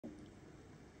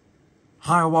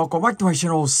Hi, welcome back to my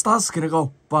channel Stars Clinical.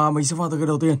 Và mình sẽ vào từ cái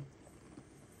đầu tiên.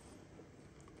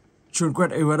 Truyền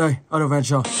quét ở đây,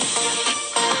 Adventure.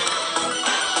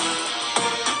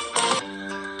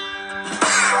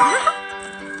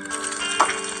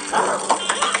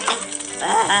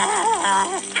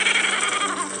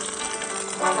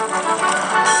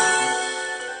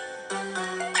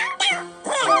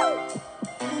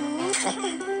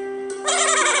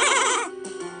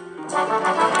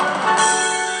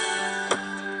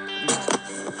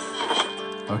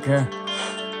 Okay.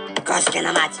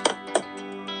 Кошкина мать.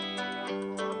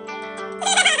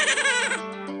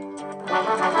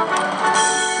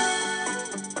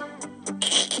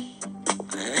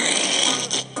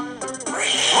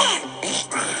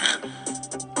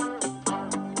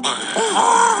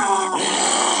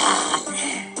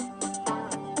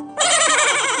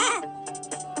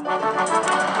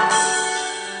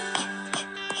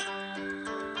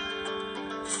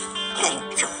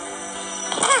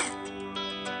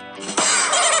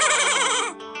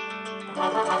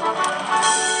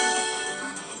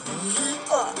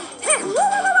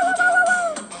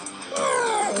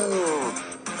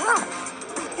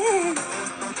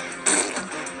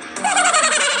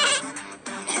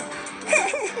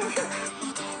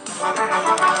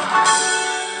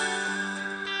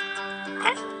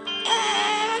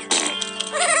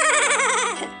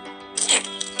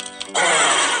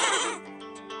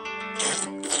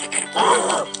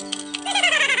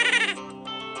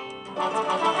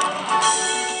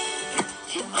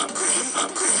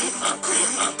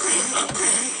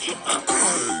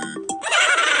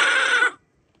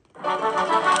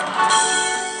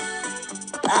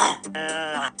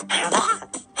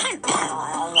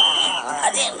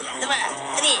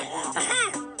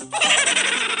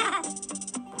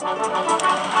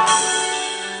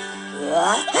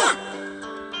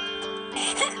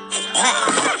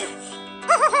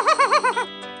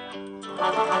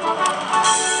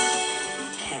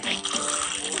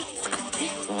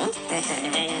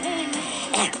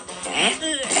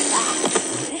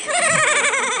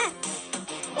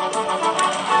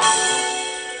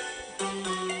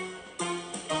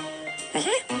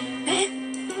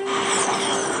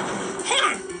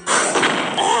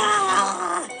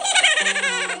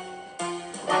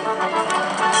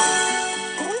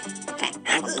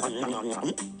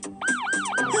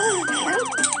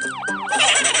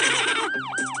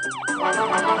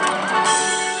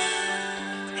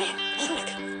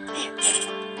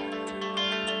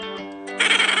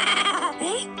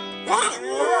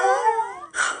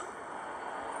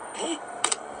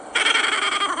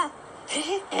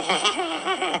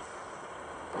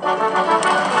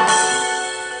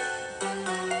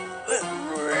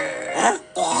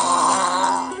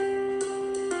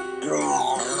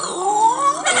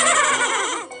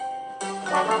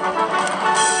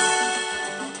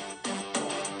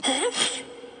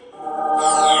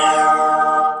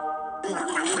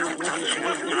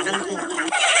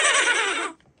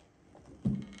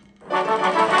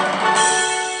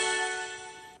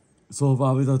 Rồi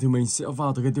và bây giờ thì mình sẽ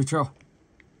vào từ cái tiếp theo.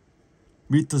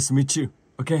 Meet to meet you,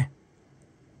 ok?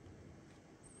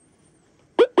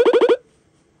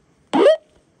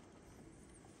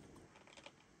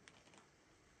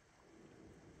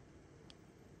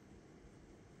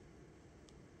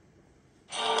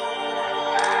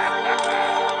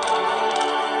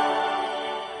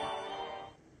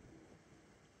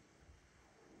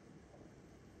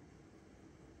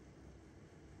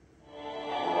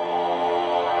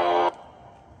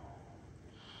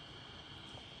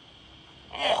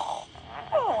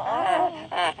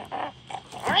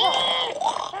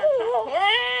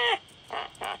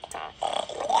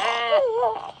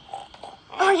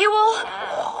 Are you all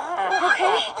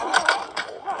okay?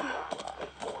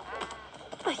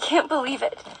 I can't believe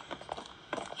it.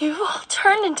 You all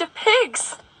turned into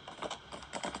pigs.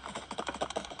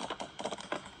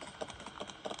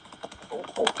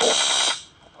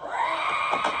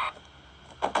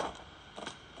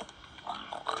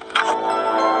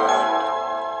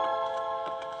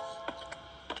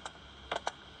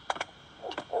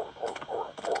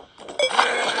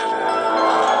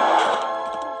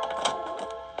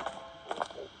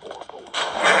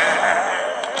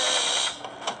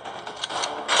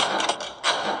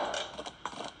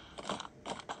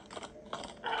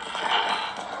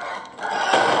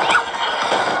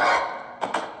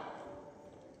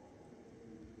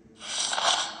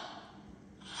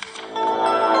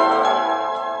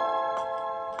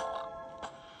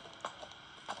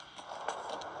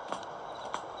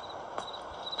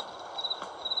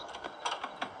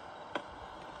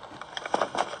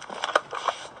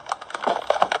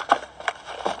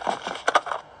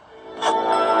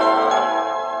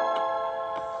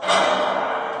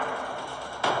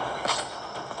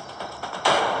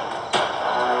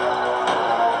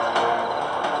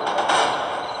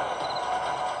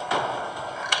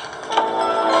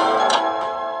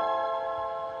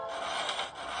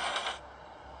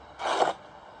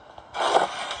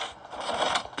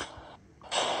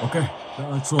 Ok, đã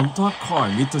trốn thoát khỏi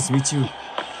Mr. Smith chưa?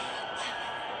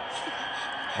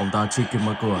 Ông ta chưa kịp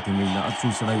mở cửa thì mình đã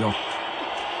chui xuống đây rồi.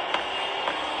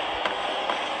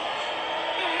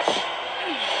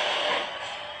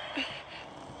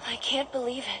 I can't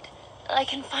believe it. I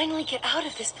can finally get out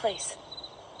of this place.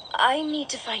 I need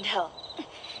to find help.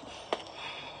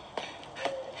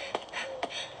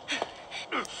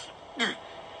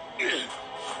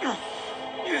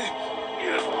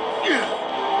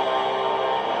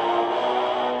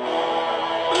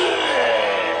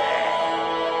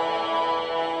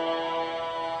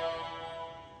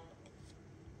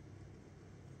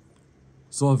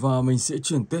 Rồi và mình sẽ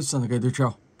chuyển tiếp sang cái tiếp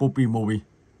theo, Poppy Movie.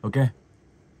 Ok.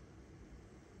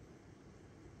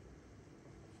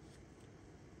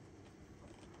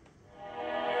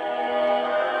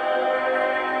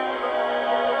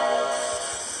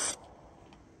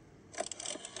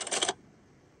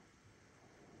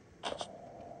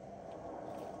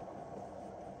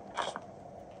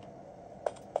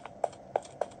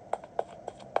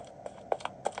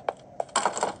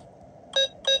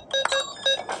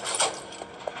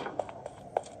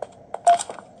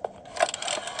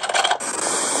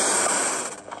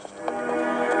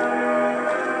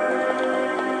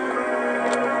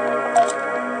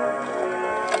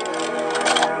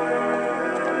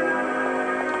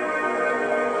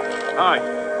 Hi,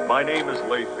 my name is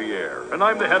Leith Pierre, and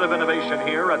I'm the head of innovation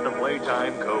here at the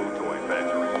Playtime Toy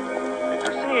Factory. If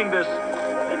you're seeing this,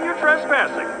 then you're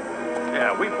trespassing.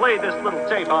 Yeah, we play this little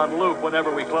tape on loop whenever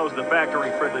we close the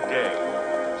factory for the day.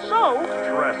 So,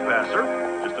 trespasser,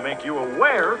 just to make you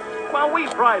aware, while we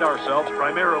pride ourselves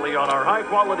primarily on our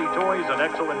high-quality toys and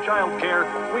excellent child care,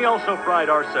 we also pride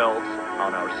ourselves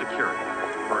on our security.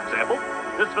 For example,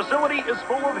 this facility is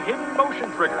full of hidden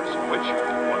motion triggers, which,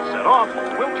 once set off,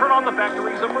 will turn on the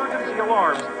factory's emergency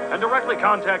alarms and directly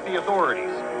contact the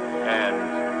authorities. And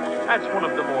that's one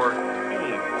of the more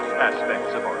key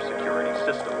aspects of our security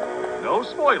system. No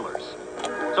spoilers.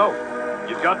 So,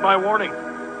 you've got my warning.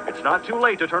 It's not too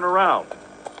late to turn around.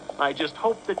 I just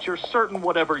hope that you're certain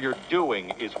whatever you're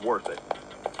doing is worth it.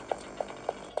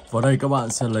 Vào đây các bạn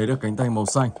sẽ lấy được cánh tay màu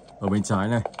xanh ở bên trái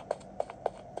này.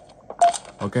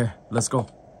 Ok, let's go.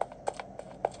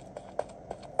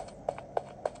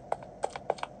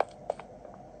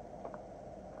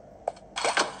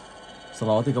 Sau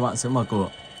đó thì các bạn sẽ mở cửa.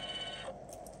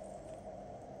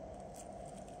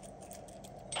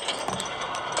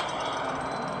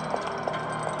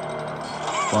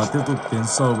 Và tiếp tục tiến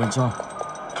sâu bên trong.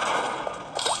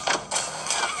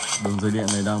 Đường dây điện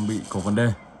này đang bị có vấn đề.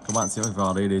 Các bạn sẽ phải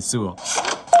vào đây để sửa.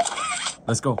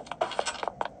 Let's go.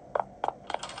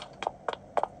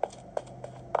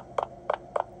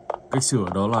 Cách sửa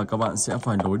đó là các bạn sẽ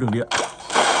phải nối đường điện.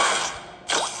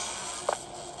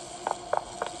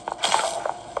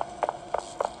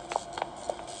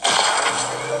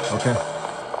 Ok.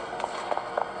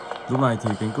 Lúc này thì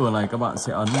cánh cửa này các bạn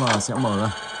sẽ ấn và sẽ mở ra.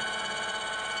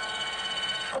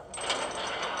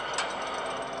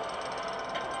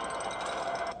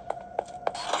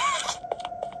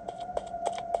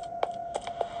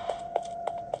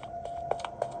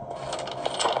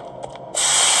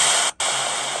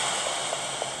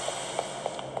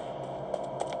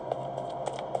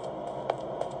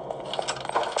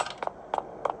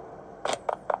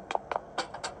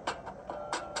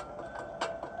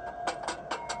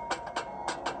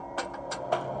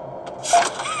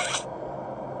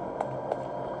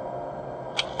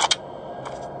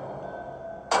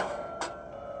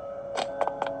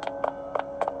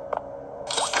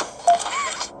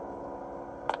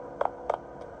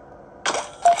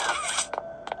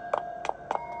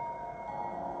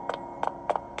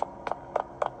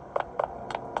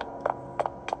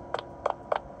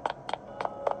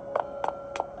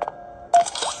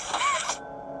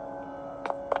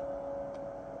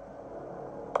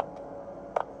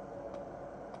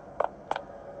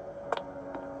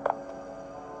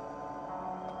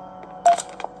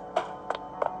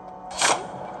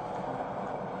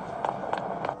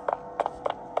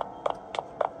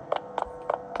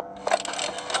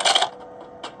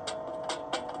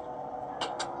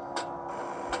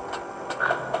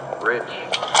 Rich,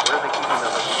 where are they keeping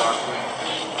those boxes?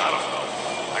 I don't know.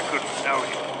 I couldn't tell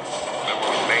you. Remember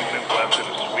when maintenance left it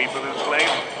to sweep of this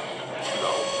place?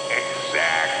 No.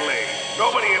 Exactly.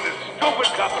 Nobody in this stupid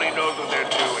company knows what they're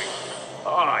doing.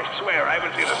 Oh, I swear, I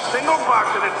haven't seen a single box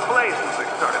in its place since they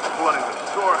started flooding the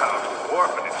storehouse with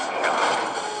orphanage shit.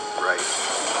 Right.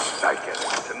 I get it.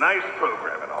 It's a nice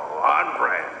program and all, on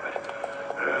brand, but...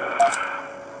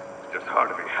 it's just hard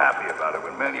to be happy about it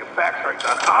when manufacturing's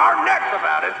on our necks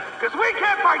about it, because we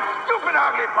can't find stupid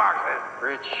ugly boxes!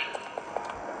 Rich.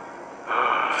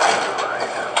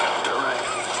 You're right.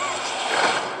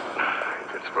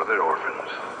 It's for the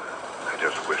orphans. I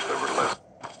just wish there were less.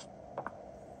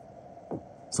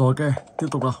 Rồi ok, tiếp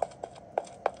tục nào.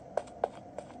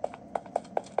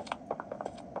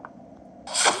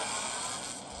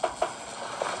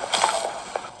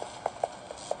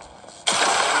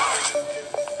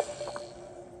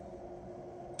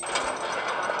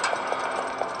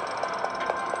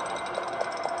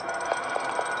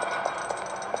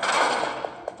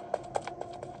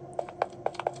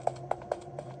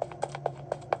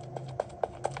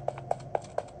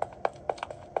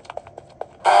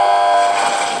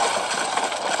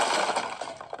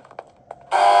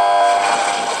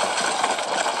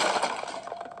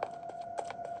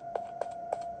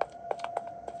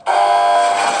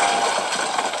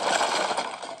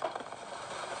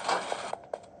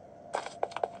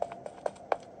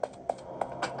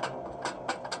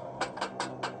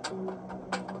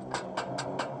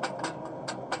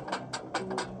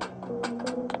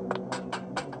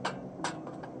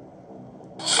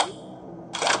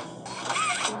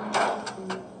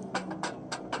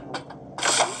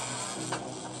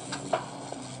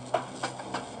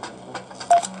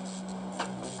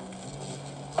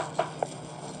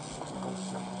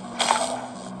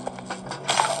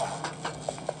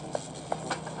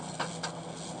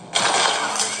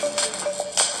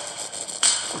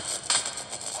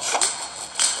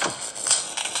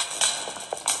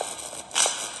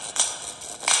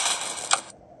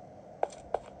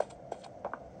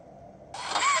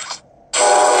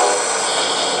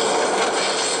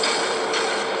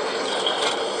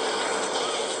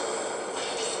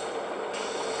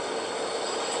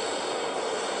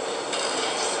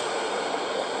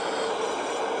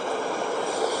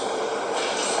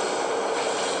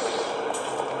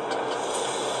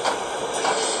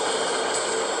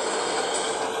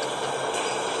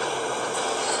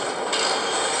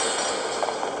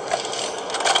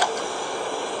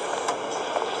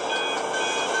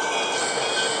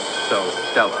 So,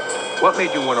 Stella, what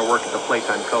made you want to work at the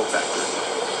Playtime co-factory?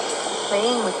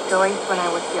 Playing with toys when I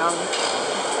was young was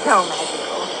so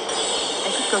magical. I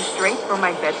could go straight from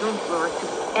my bedroom floor to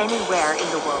anywhere in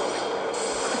the world.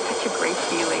 It was such a great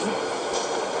feeling.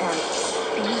 And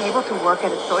being able to work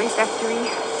at a toy factory,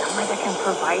 somewhere that can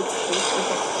provide kids with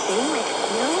that same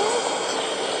experience,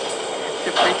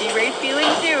 it's a pretty great feeling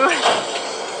too.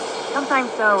 Sometimes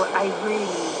though, I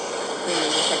really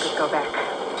wish I could go back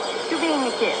to being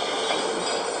a kid.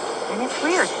 And it's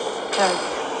weird, because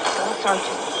adults are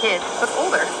just kids, but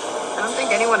older. I don't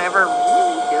think anyone ever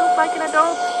really feels like an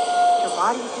adult. Your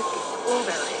body just gets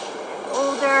older and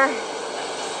older,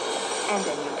 and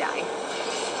then you die.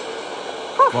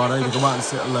 Vào đây thì các bạn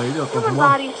sẽ lấy được con thú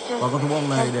bông. Và con thú bông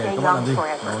này để các bạn làm gì?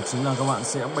 Đó chính là các bạn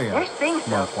sẽ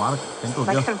mở khóa được cánh cửa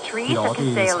kia. Khi đó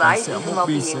thì sẽ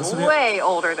Bobby sẽ xuất hiện.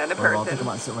 Và đó thì các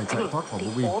bạn sẽ phải chạy thoát khỏi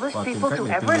Bobby và tìm cách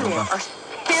để tìm được ra.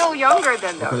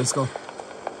 Ok, let's go.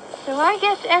 So I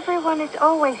guess everyone is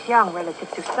always young relative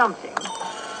to something,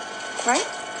 right?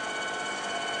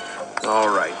 All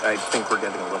right, I think we're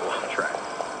getting a little off track.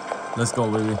 Let's go,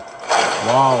 baby.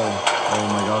 Wow. Oh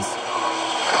my gosh.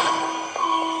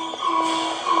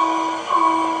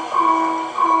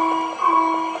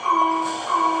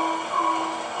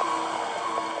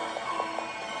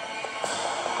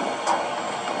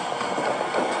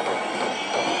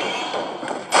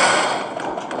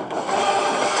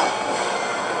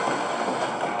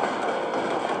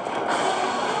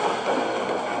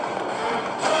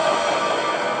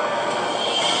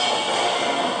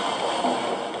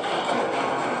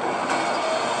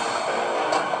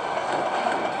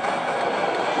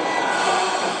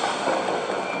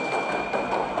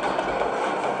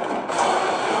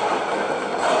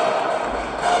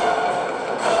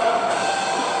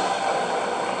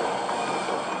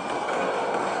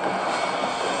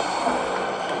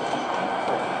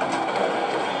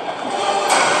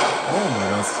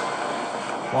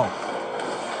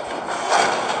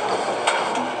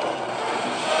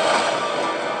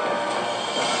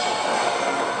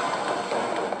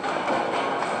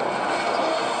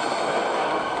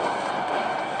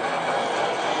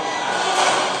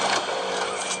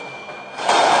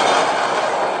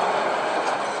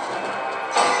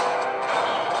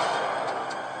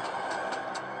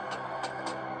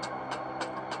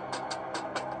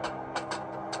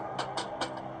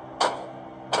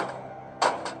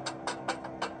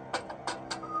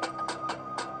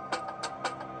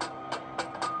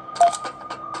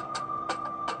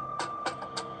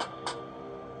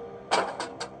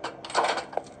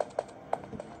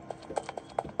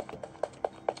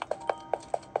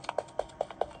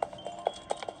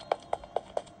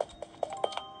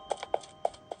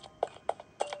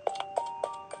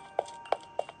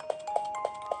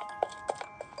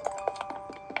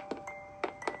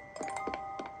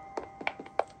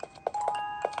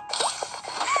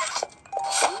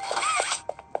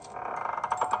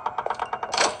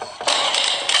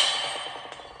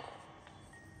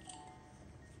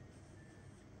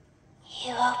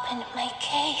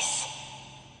 space.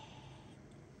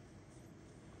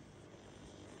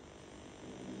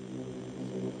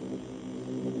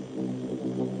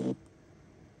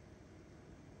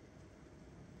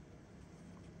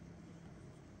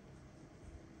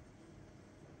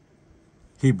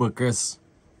 Hypercase.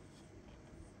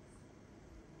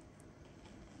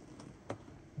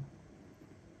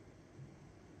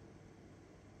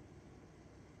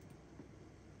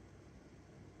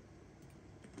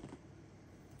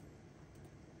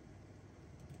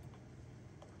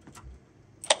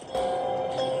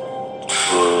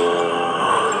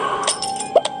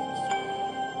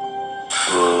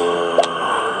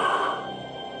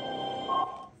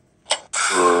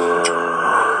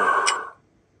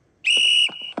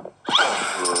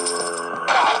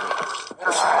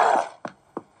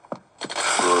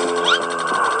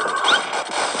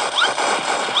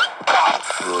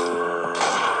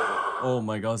 Oh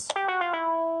my god.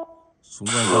 Súng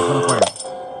này giờ rất là khỏe.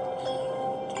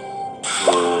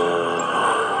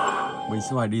 Mình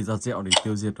sẽ phải đi ra dẹo để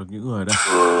tiêu diệt được những người ở đây.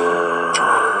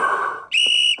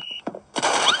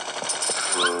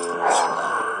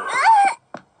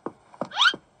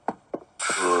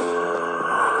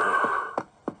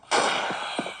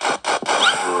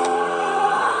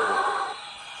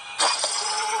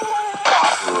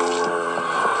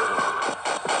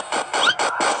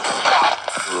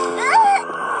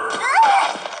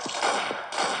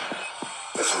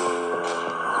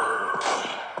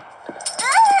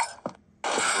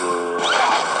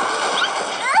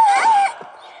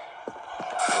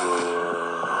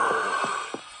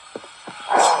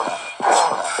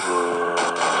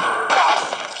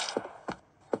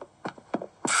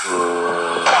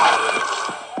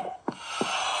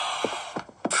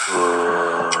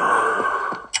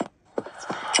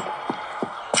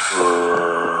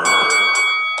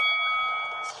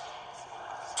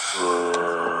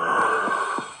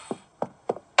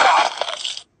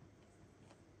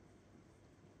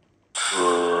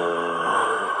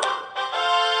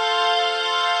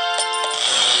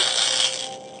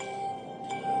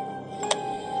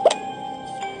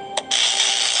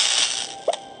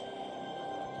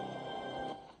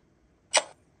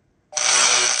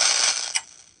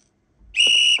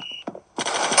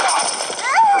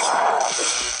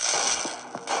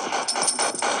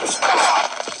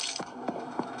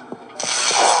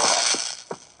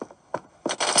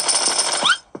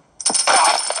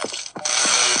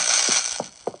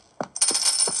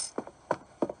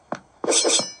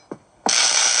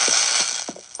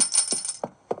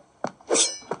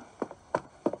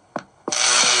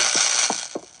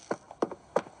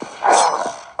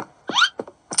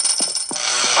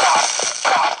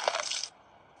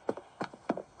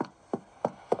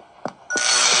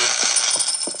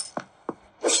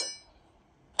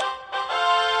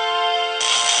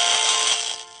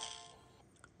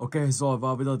 Ok rồi,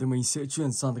 và bây giờ thì mình sẽ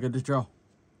chuyển sang cái tiếp theo.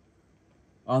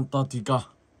 Antarctica.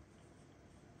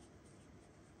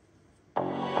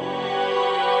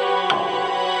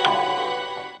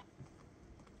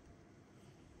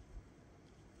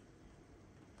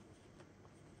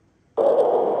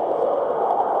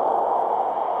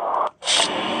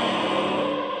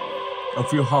 A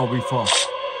few hours before.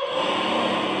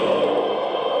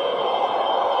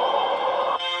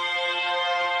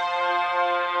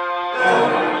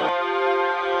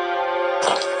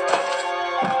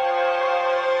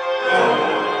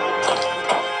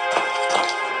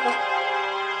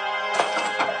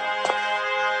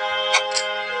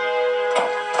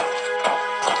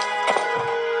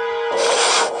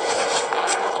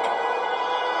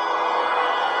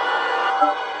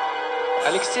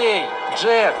 Алексей,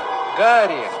 Джек,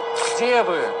 Гарри, где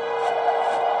вы?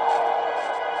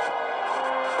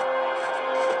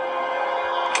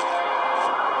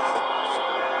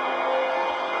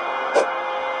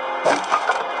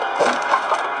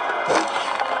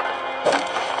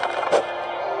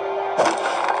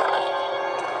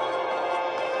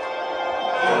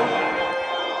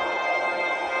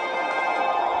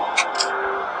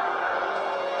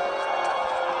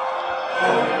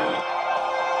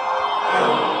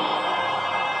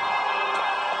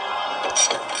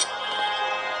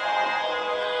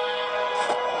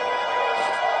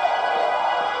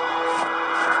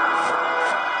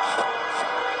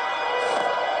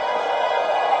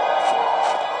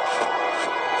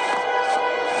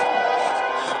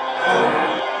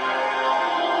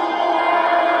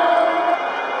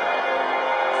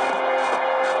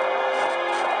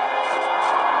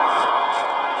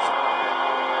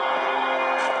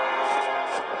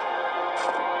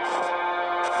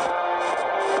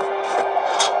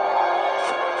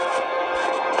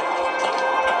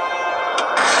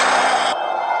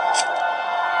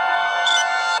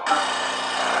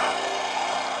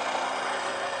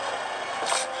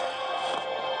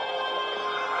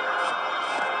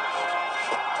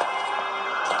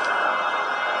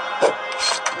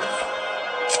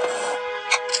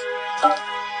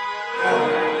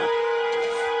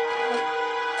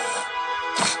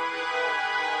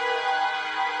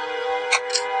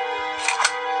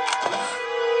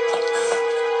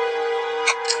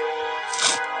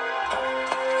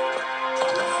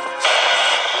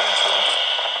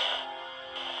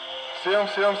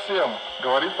 Всем,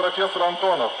 говорит профессор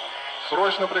Антонов.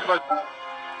 Срочно прекратить.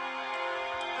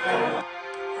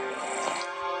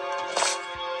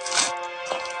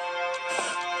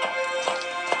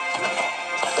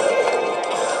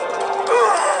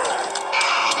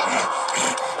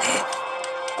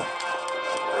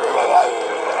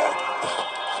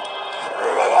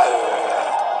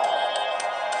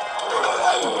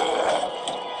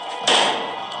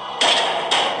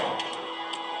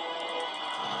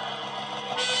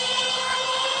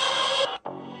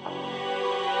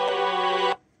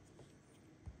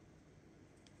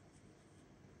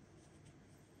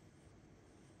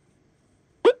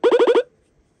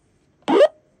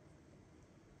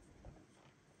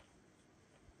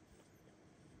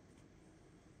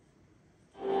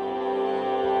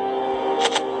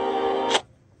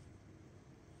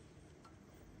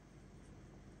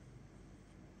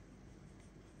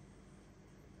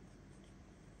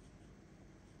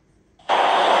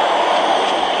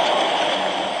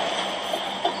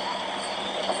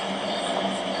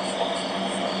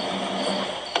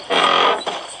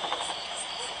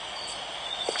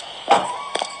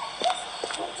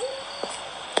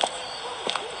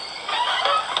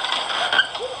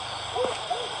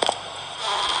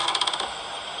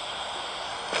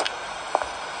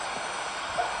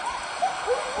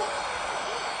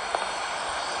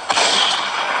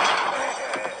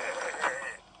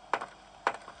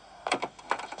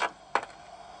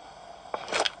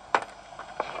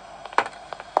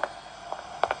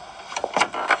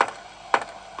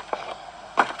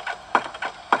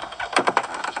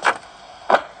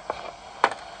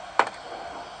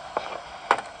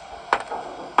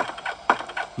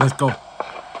 Let's go.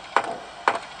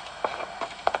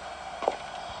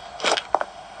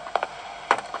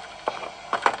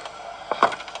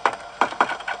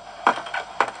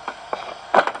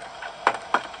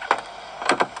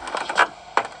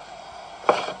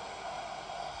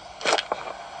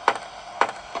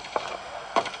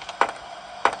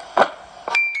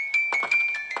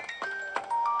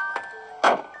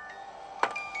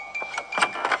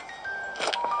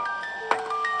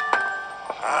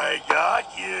 I got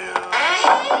you.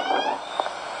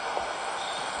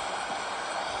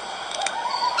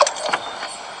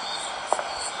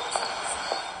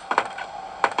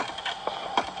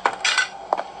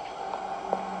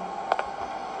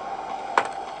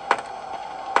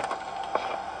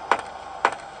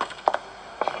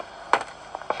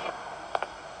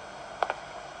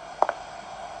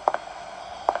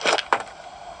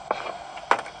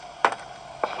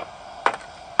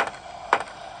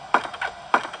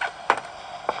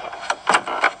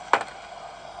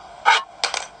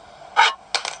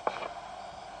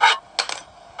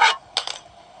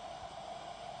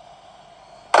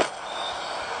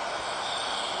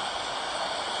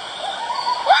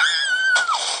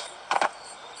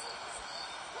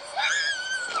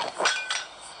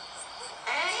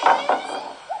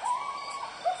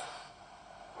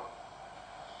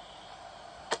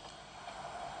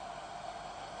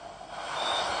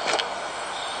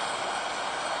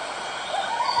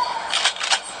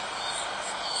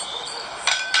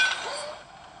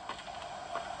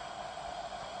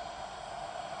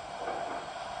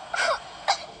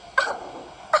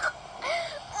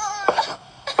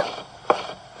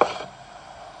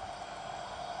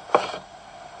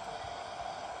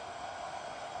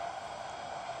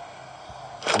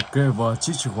 Ok, và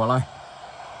chiếc chìa khóa này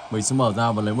mình sẽ mở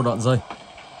ra và lấy một đoạn dây.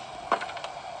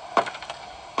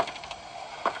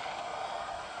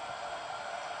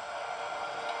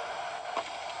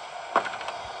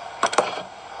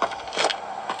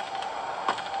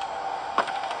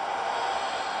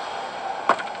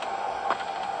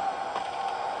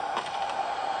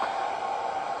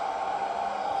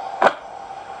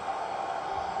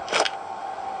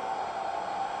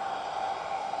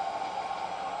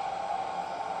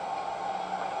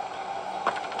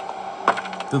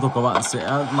 Tiếp tục các bạn sẽ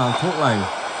mang thuốc này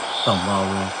tẩm vào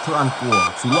thức ăn của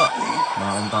chú lợn mà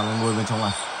ông ta đang nuôi bên trong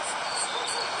này.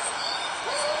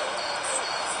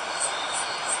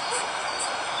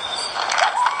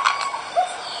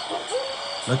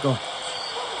 Let's go.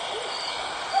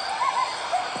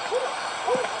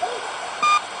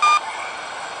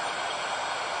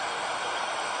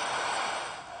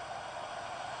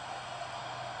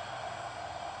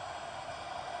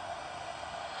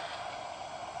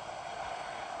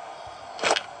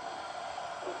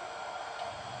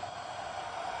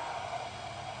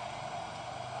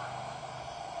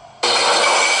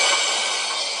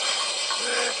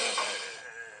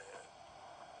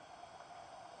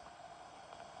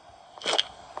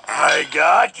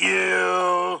 got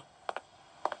you.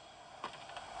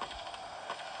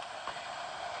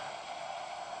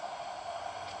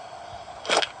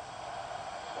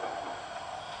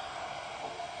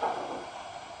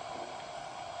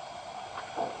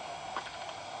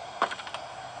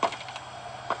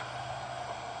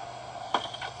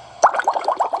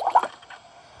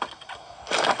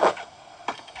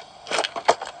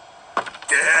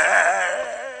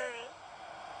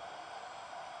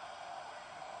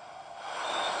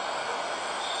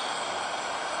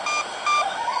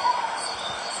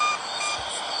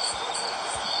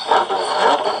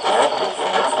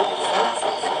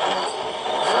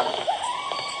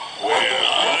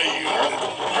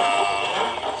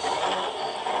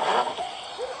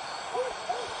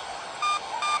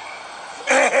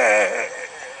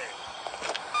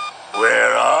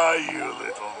 Where are you,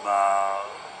 little mouse?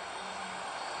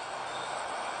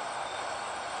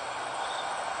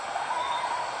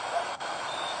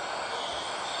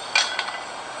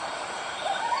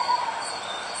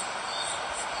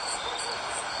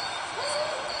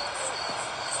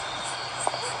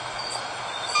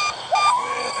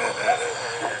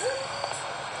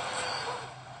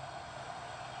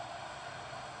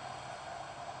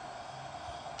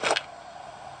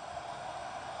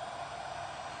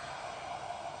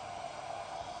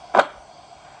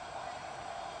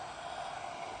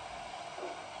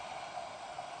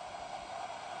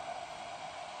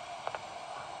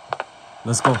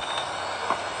 Let's go.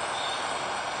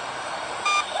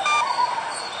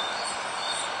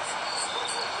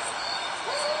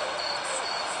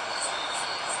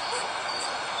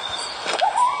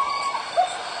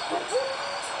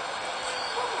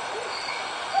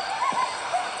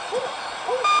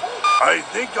 I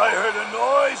think I heard a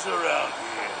noise around here.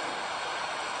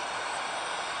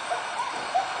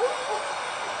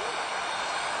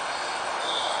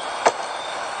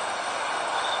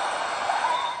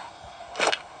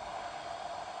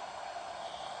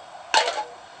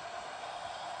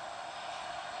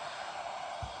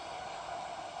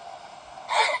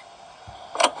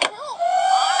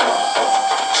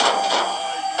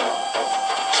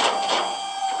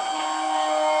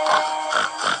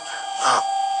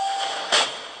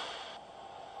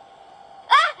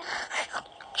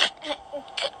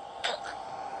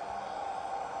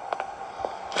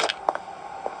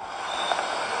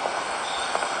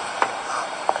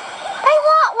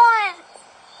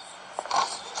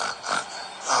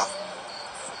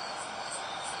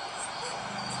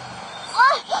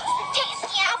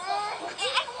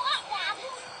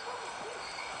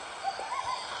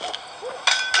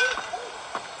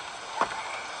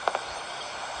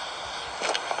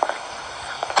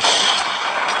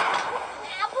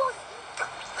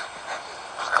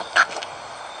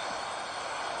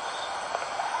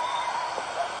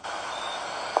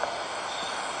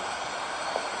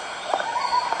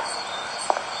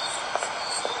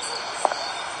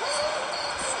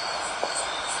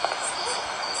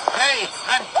 Hey,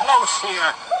 I'm close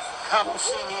here. Come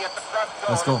see me at the front door.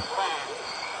 Let's go.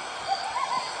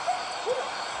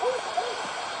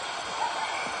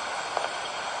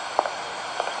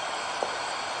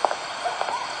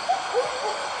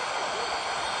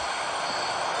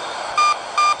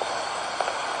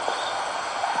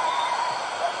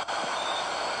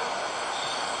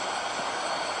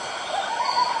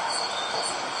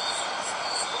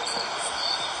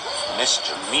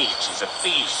 Mr. Meat is a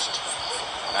beast.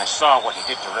 When I saw what he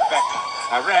did to Rebecca,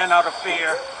 I ran out of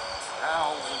fear.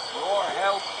 Now, with your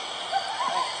help,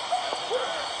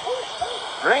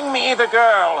 bring me the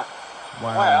girl.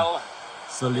 Wow. Well,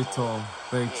 So little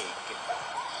bait.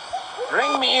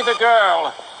 bring me the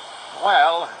girl.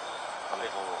 Well, a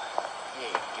little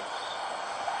pig.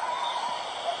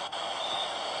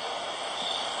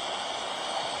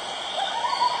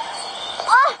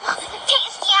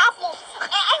 Tasty apples.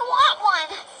 I want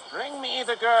one. Bring me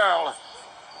the girl.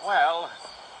 Well,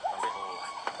 a little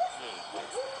pig.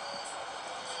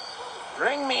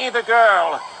 Bring me the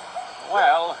girl.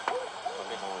 Well, a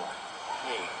little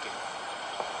pig.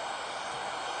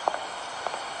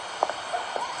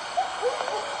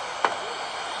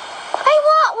 I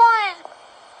want one.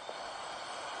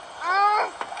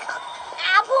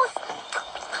 Apples.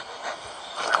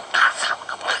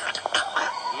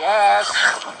 Yes.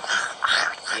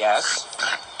 Yes.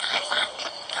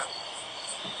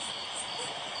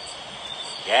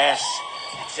 Yes.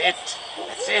 That's it.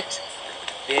 That's it.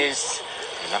 This.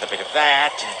 Another bit of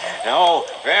that. No.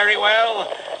 Very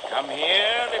well. Come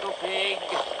here, little pig.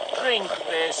 Drink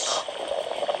this.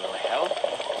 It will help.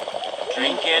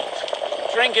 Drink it.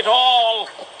 Drink it all.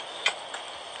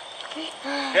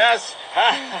 Yes. Yes!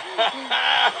 Am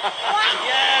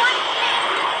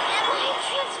I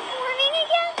transforming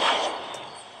again?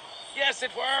 Yes,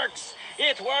 it works!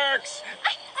 It works!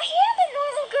 I am a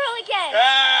normal girl again.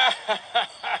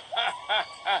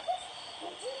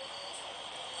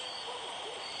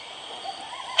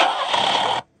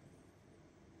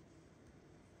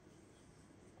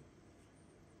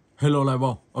 Hello lại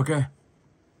bầu, ok.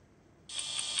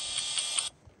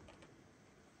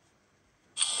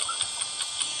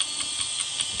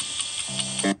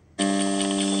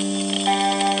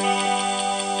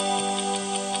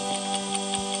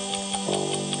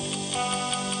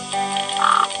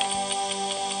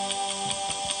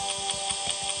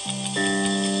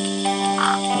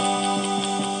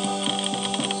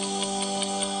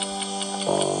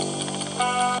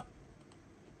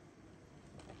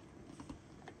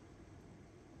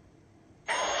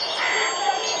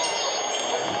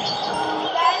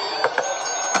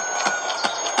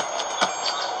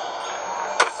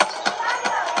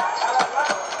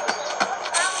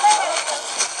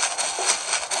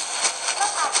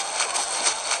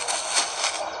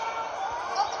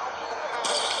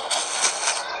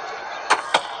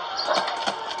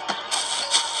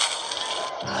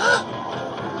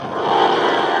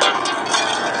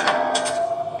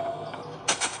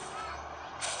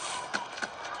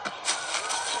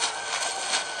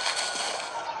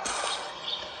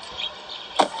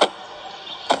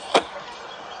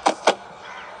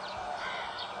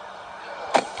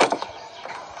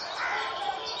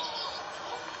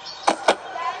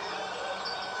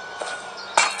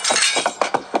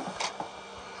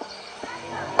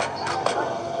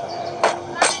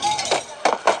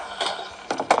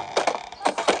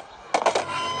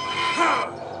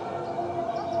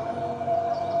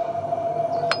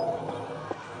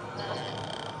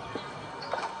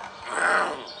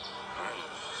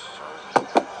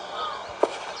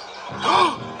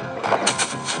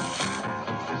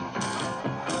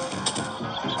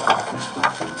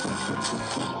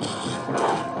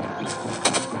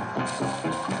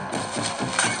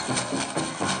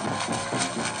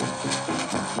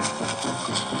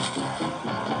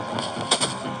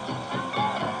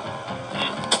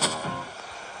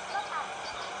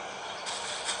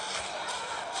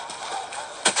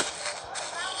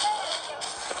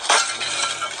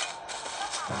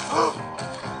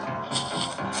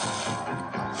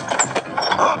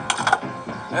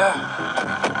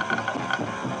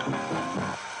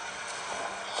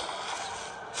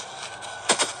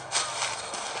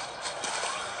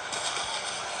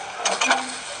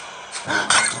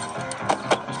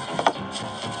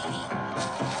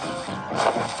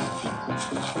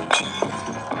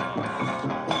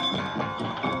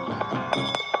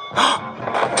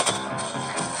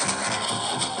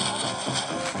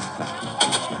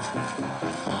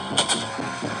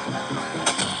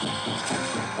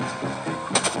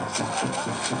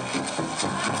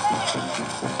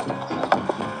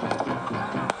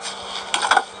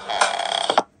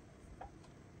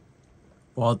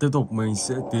 Và tiếp tục mình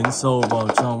sẽ tiến sâu vào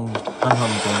trong căn hầm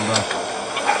của ông ta.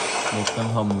 Một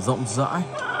căn hầm rộng rãi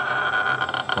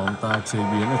và ông ta chế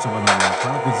biến ở trong căn hầm này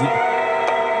khá là kinh dị.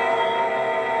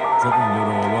 Rất là nhiều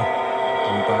đồ luôn.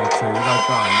 Ông ta chế ra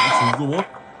cả những chú robot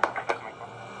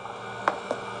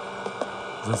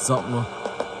rất rộng luôn.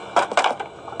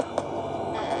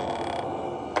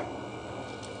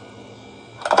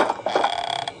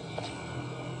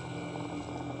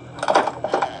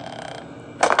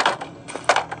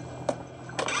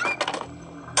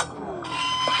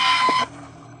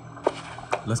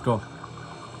 Let's go.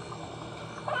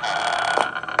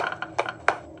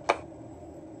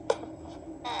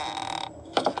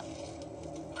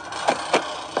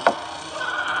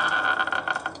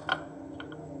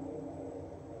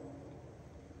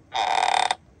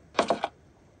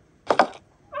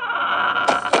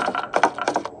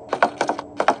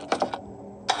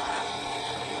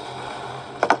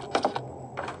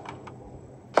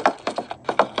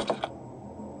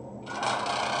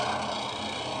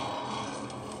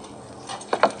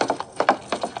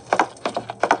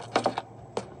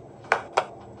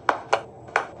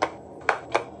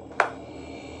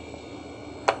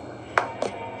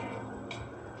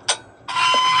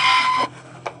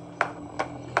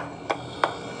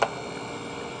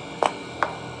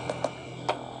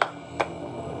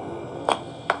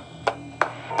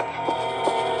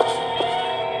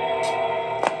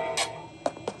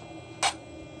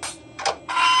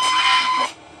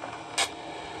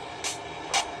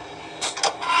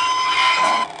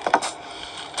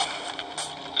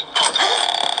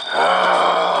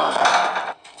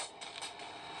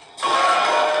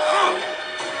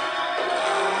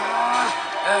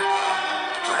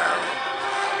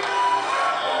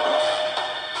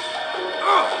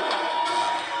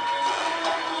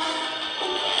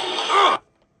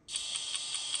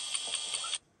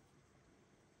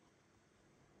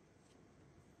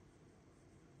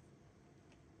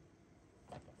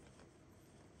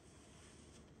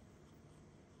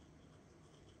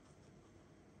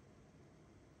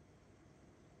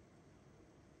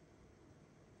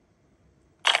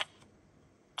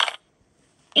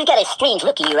 You've got a strange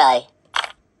look in your eye.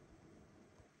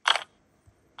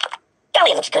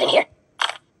 Golly, it looks good in here.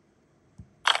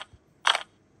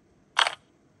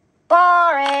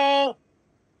 Boring.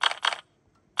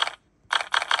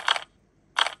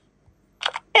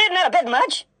 Isn't that a bit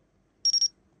much?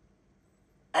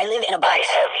 I live in a box.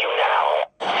 I have you now.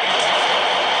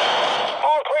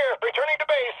 All clear. Returning to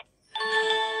base.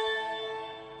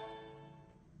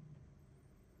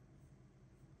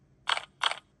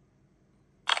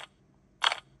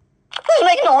 Doesn't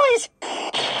make noise.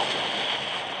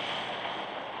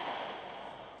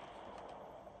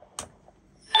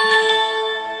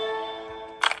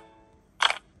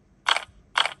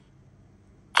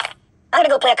 I'm gonna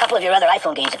go play a couple of your other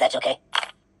iPhone games if that's okay.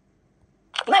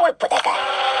 You might want to put that back.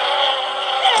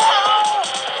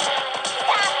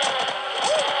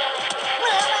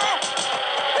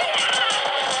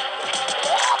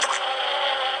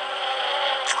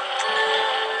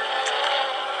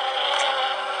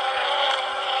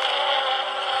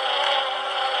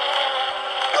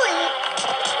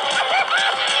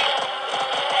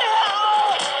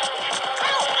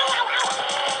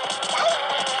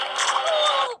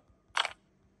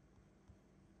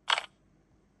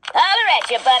 Holler at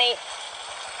you, buddy.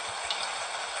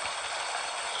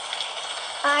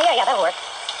 Yeah, that'll work.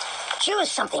 Choose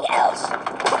something else.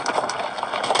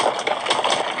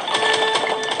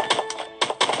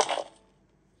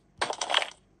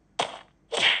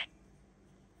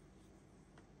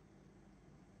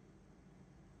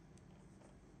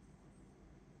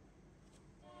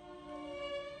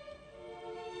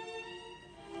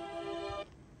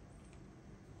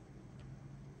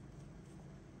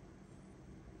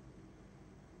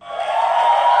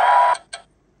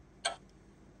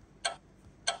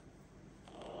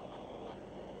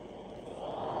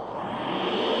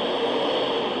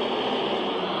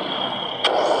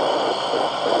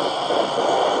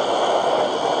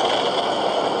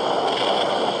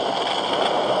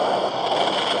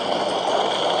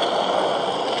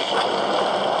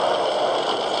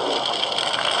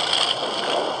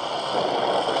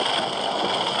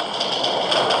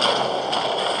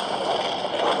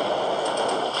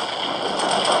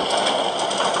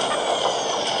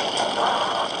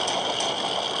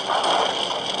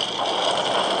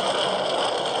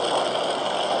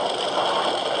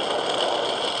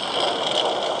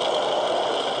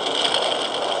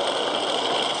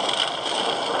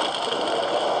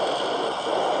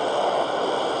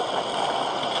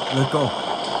 Let's go.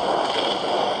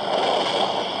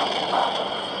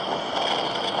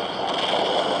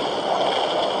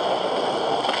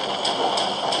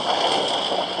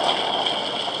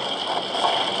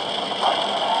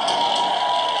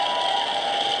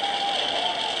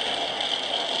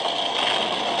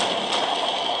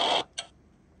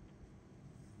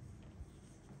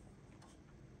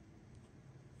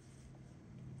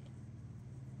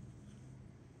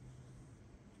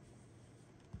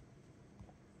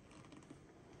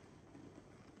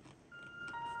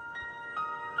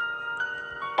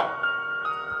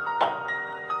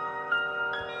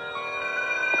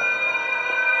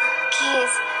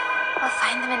 Keys. I'll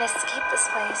find them and escape this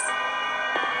place.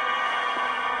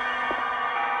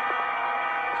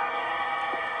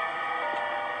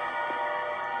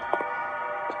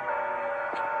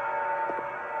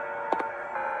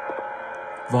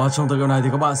 Và trong tựa game này thì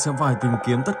các bạn sẽ phải tìm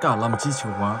kiếm tất cả 5 chiếc chìa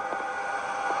khóa.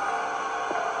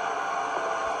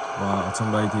 Và ở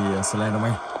trong đây thì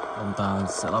Slenderman, ông ta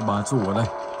sẽ là bá chủ ở đây.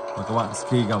 Và các bạn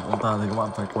khi gặp ông ta thì các bạn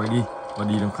phải quay đi và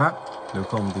đi đường khác. Nếu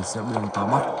không thì sẽ bị ông ta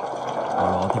bắt.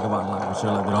 Ở đó thì các bạn lại phải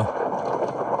chơi lại từ đầu.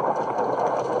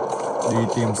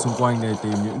 Đi tìm xung quanh để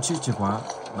tìm những chiếc chìa khóa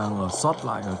đang ở sót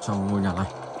lại ở trong ngôi nhà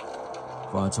này.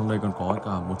 Và trong đây còn có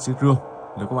cả một chiếc rương.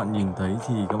 Nếu các bạn nhìn thấy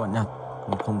thì các bạn nhặt,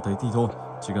 còn không thấy thì thôi.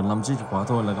 Chỉ cần 5 chiếc chìa khóa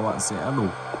thôi là các bạn sẽ đủ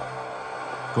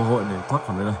cơ hội để thoát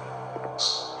khỏi đây.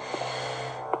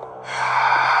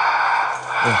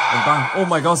 Ông ta, oh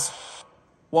my god,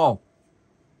 wow,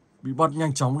 bị bắt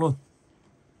nhanh chóng luôn.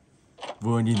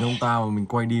 Vừa nhìn thấy ông ta mà mình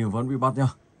quay đi mà vẫn bị bắt nhá,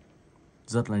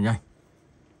 rất là nhanh.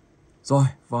 Rồi,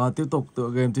 và tiếp tục tựa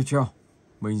game tiếp theo,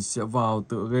 mình sẽ vào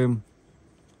tựa game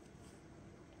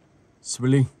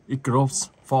Spilling Icros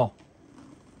 4.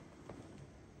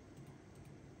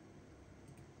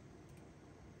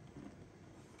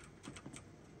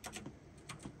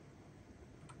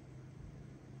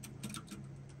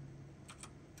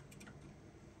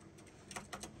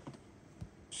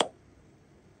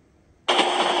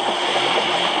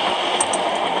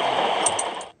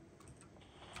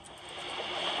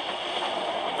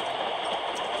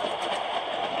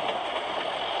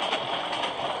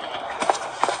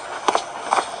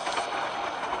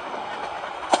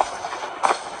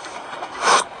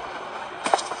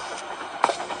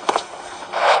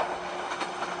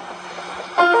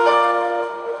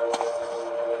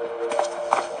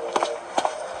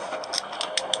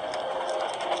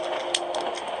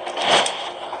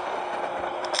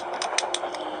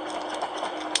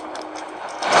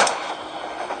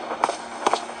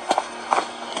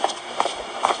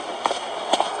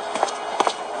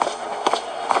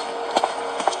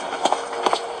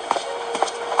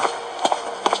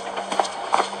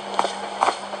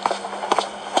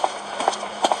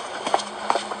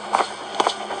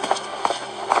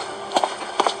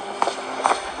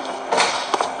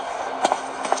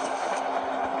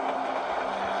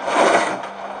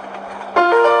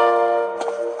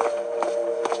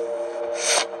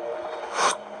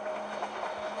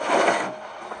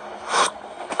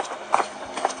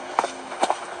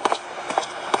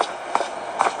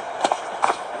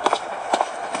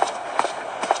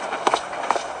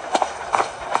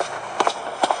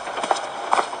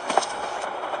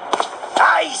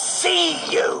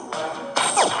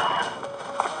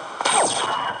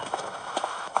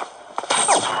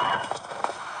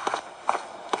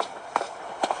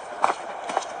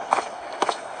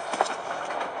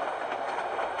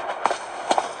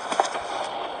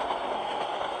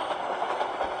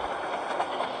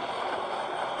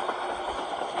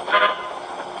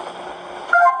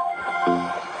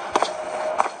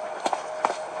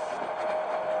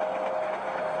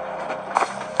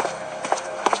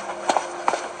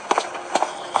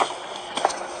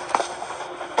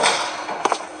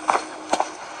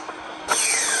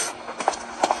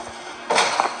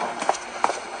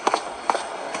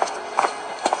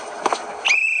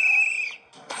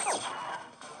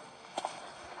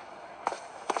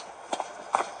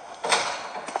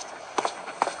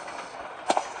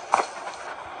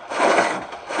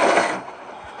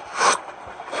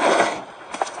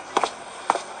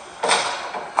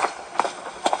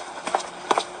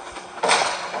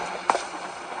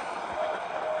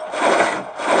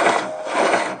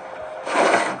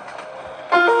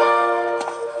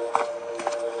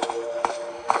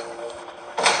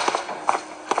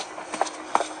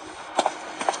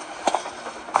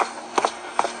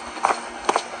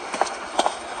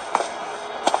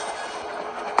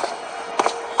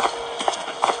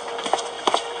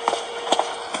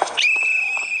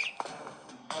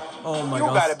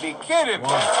 gotta be kidding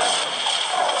me.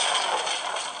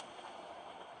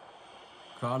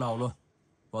 Khá đầu luôn.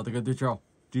 Và từ cái tiếp theo,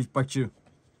 Dispatcher.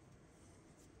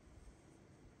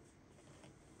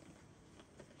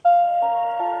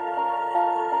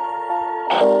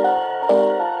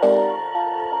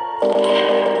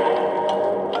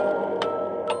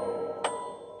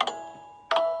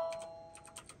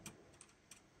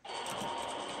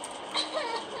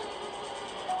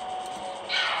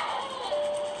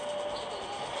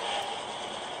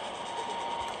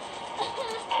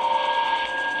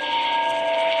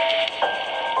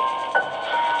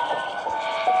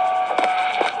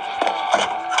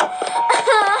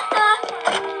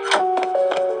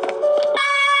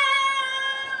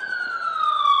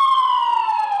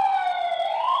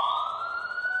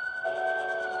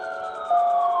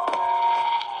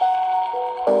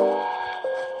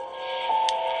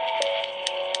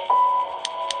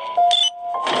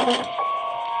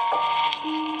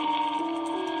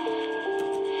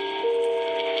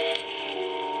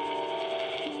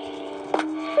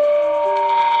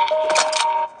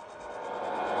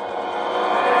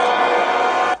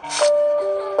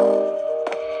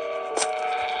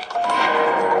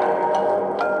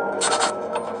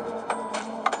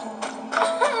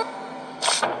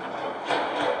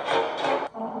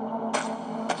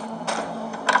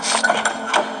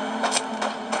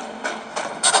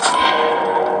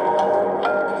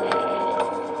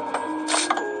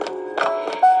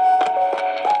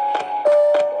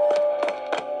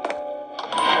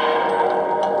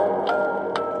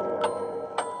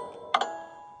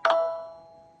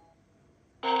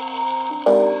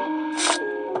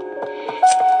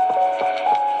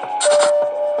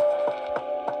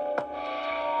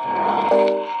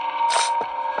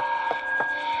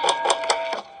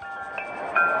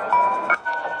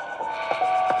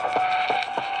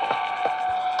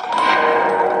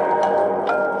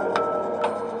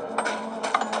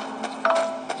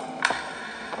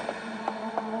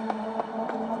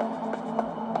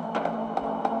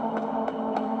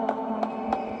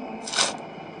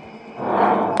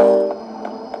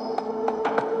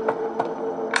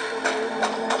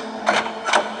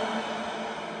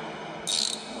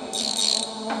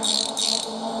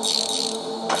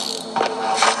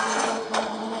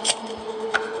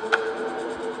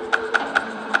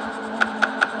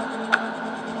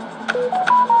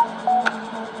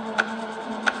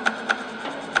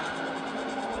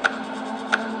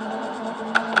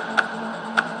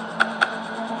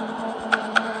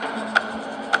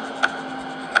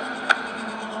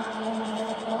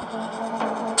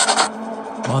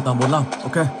 Tầm 45,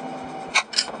 ok.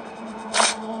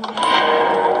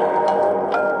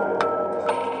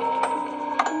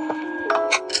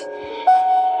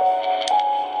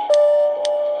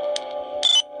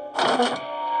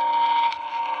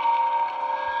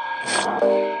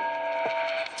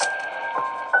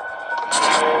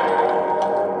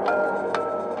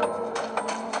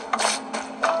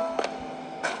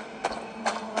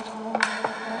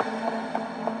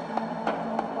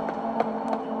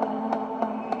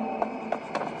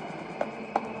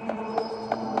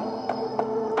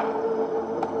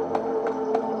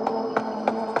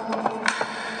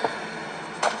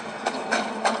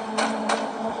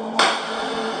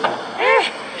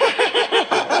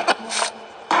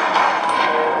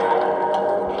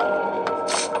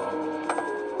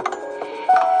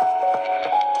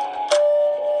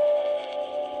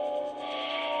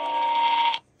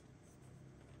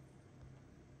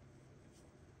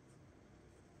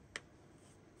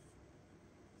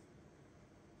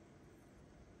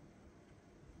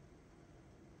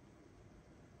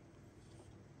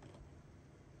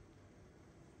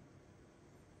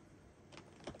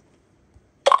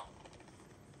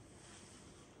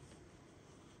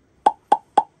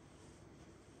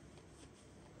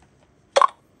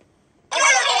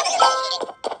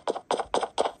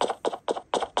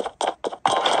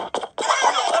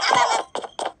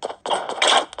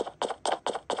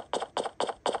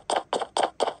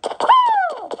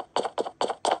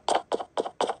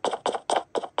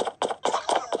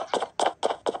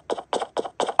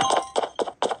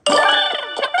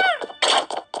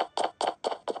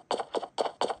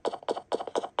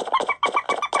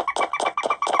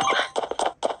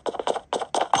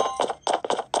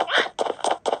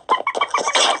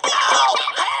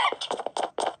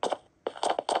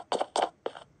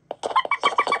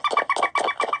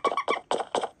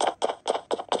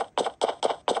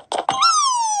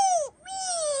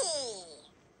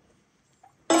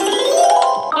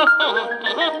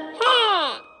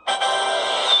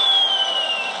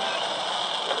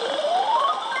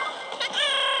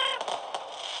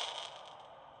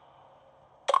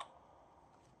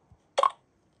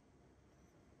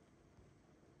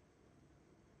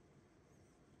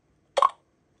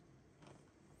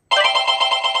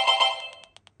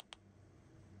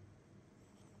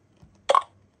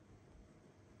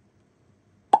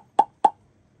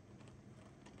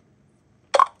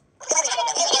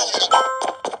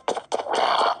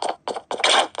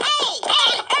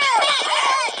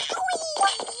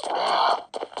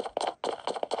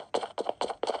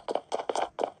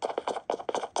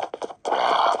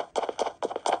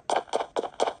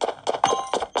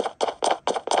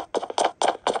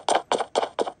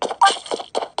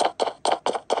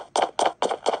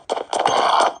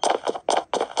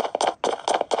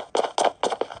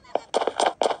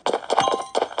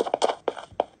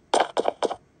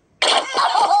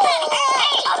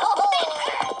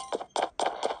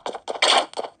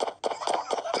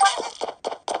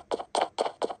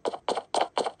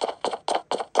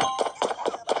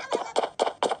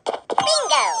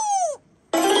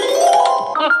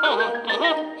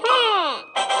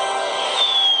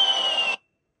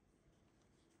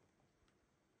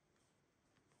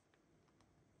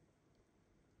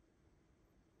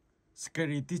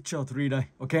 Scary Teacher 3 đây.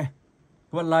 Ok. Các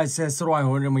bạn like, share, subscribe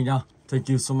ủng hộ cho mình nha. Thank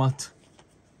you so much.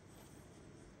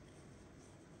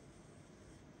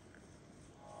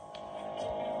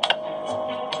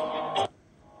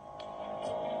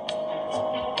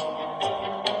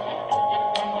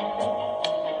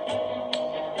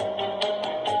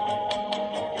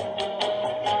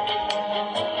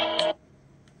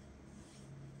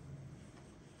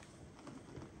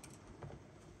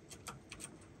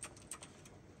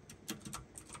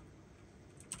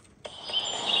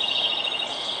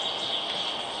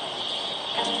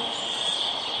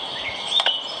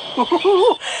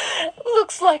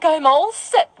 Looks like I'm all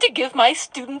set to give my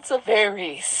students a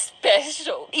very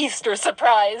special Easter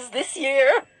surprise this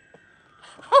year.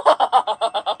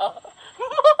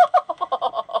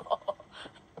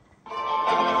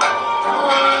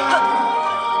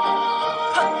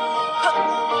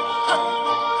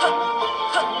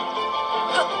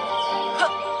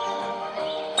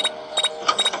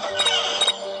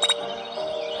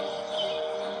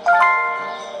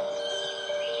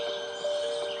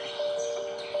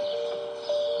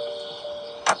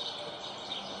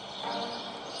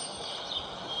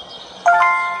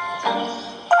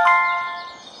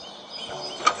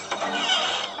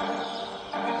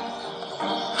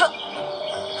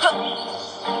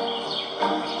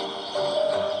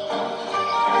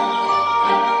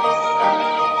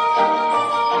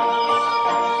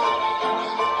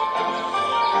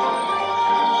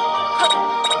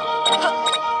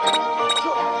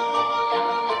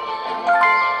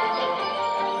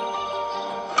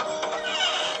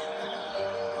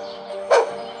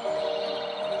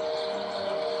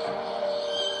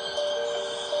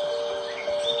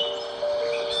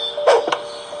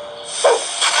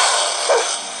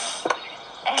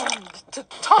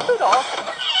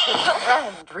 The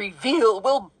grand reveal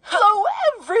will blow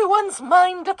everyone's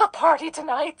mind at the party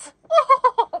tonight.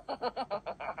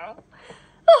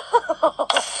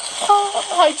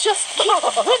 I just keep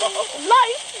winning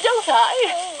life, don't I?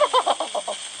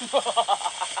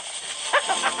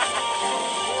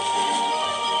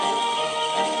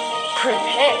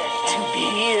 Prepare to be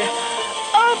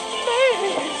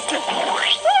amazed.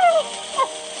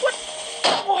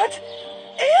 What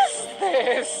is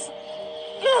this?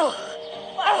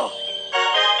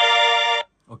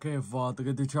 Ok, và từ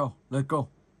cái tiếp theo, let's go.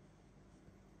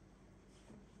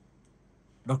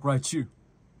 Dark Ride 2.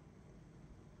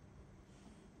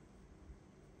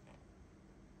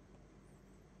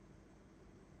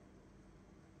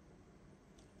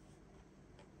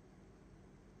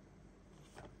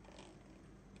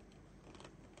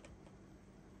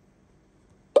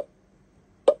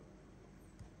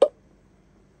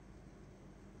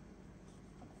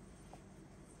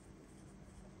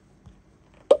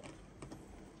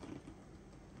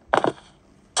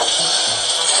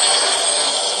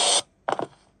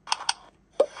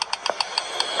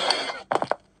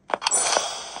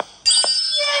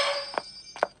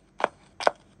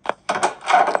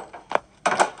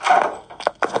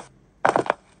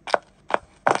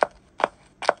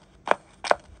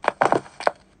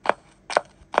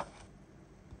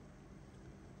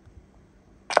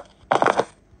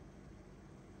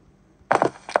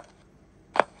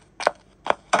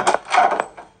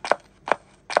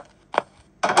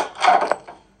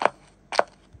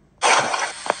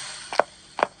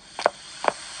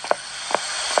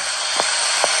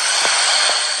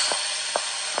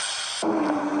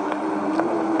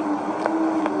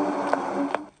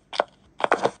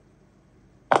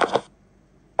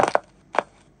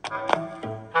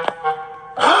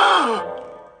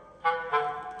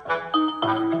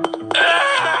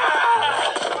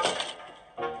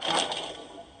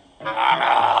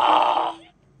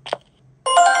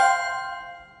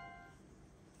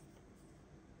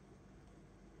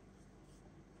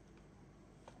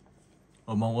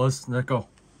 Among Us, let's go.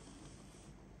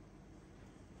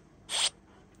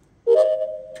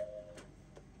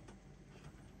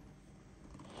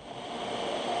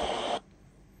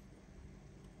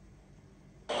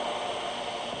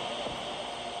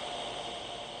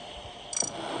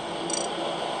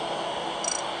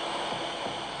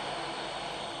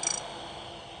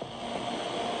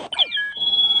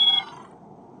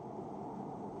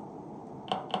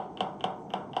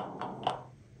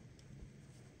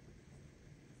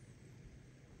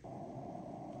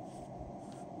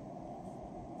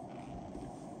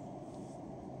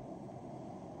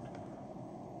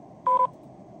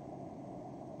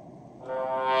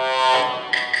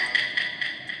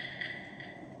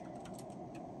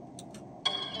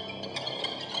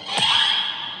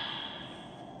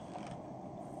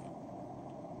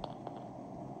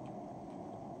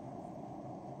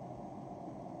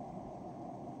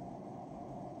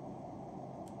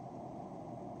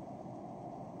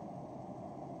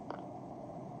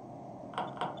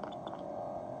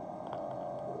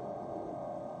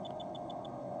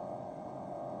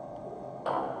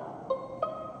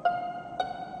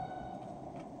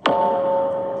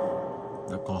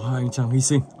 anh chàng hy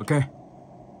sinh. Ok.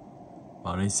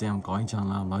 Vào đây xem có anh chàng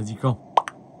nào nói gì không.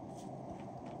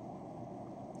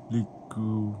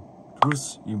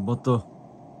 Liquid Importer.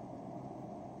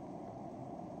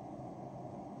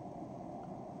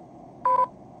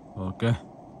 Ok.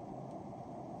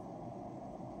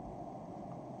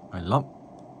 Hay lắm.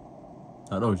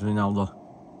 Đã đổi cho nhau rồi.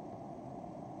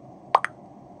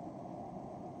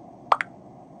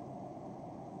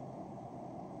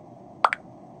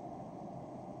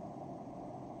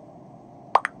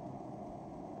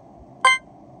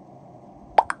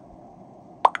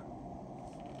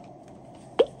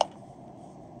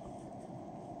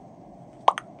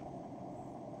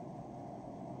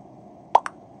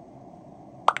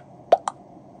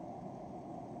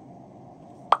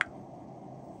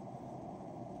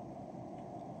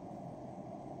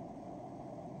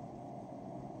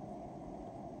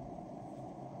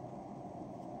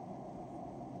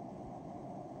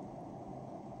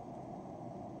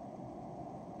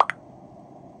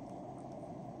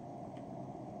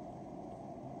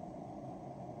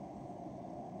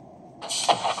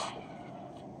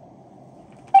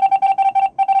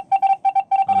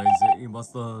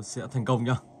 Imposter sẽ thành công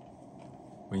nhá.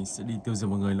 Mình sẽ đi tiêu diệt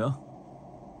một người nữa.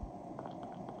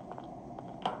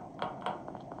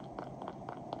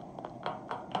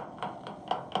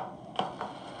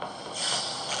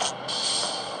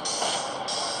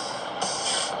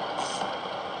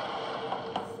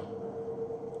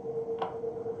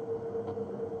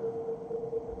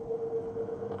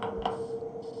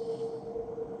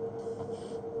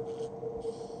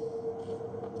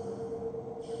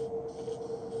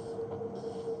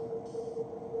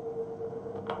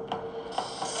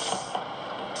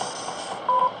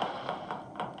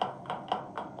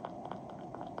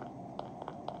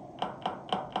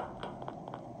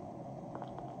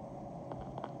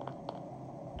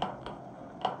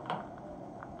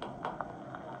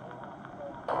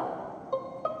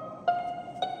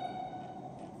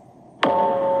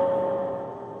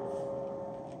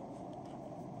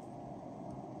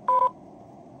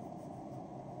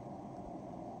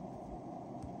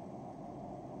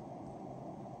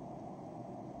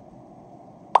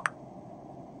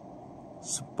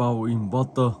 Spawn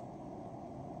Importer.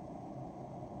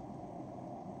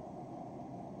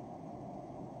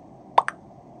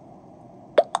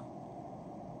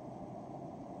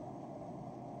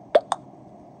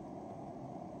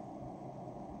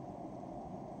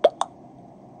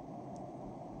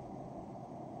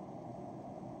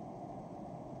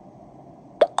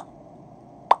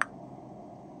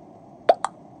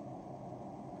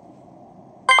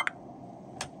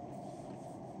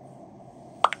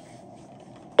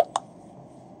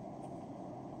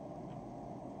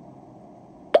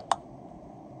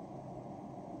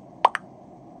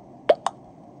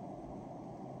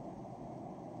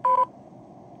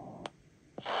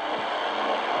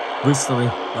 Victory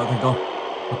đã thành công.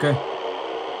 Ok.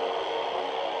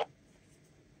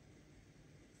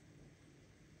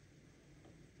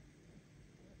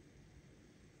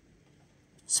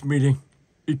 Smithing,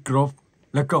 Icrop,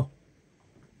 let's go.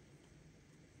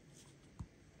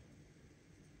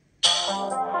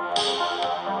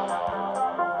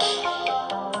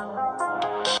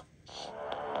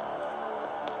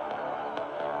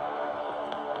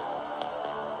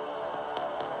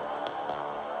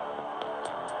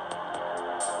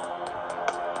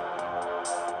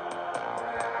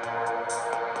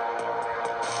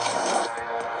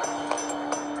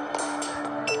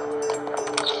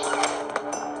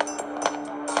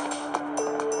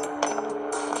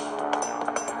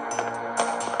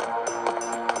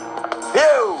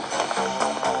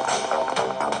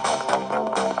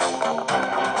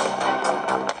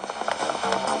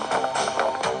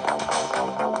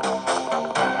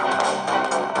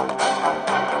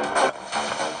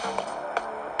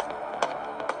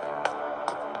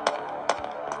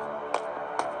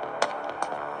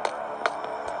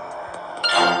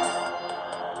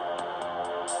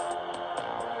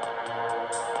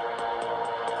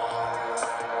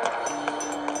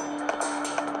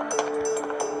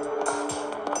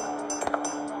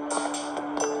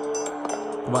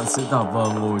 Các bạn sẽ giả vờ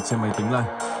ngồi trên máy tính này.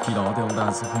 Khi đó thì ông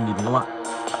ta sẽ không nhìn thấy các bạn.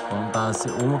 Và ông ta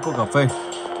sẽ uống một cốc cà phê.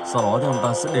 Sau đó thì ông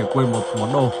ta sẽ để quên một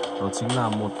món đồ. Đó chính là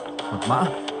một mật mã.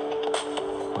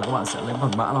 Và các bạn sẽ lấy mật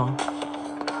mã đó.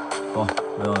 Rồi,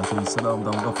 bây giờ thì sẽ đợi ông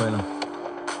ta uống cà phê này.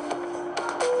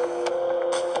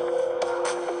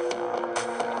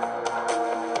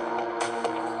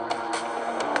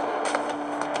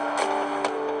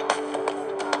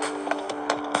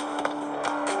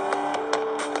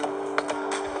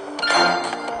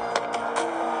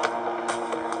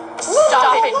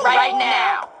 Stop it right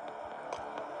now!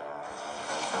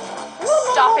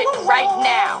 Stop it right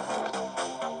now.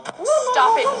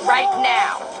 Stop it right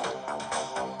now.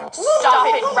 Stop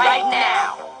it right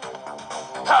now.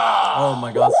 Oh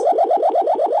my god.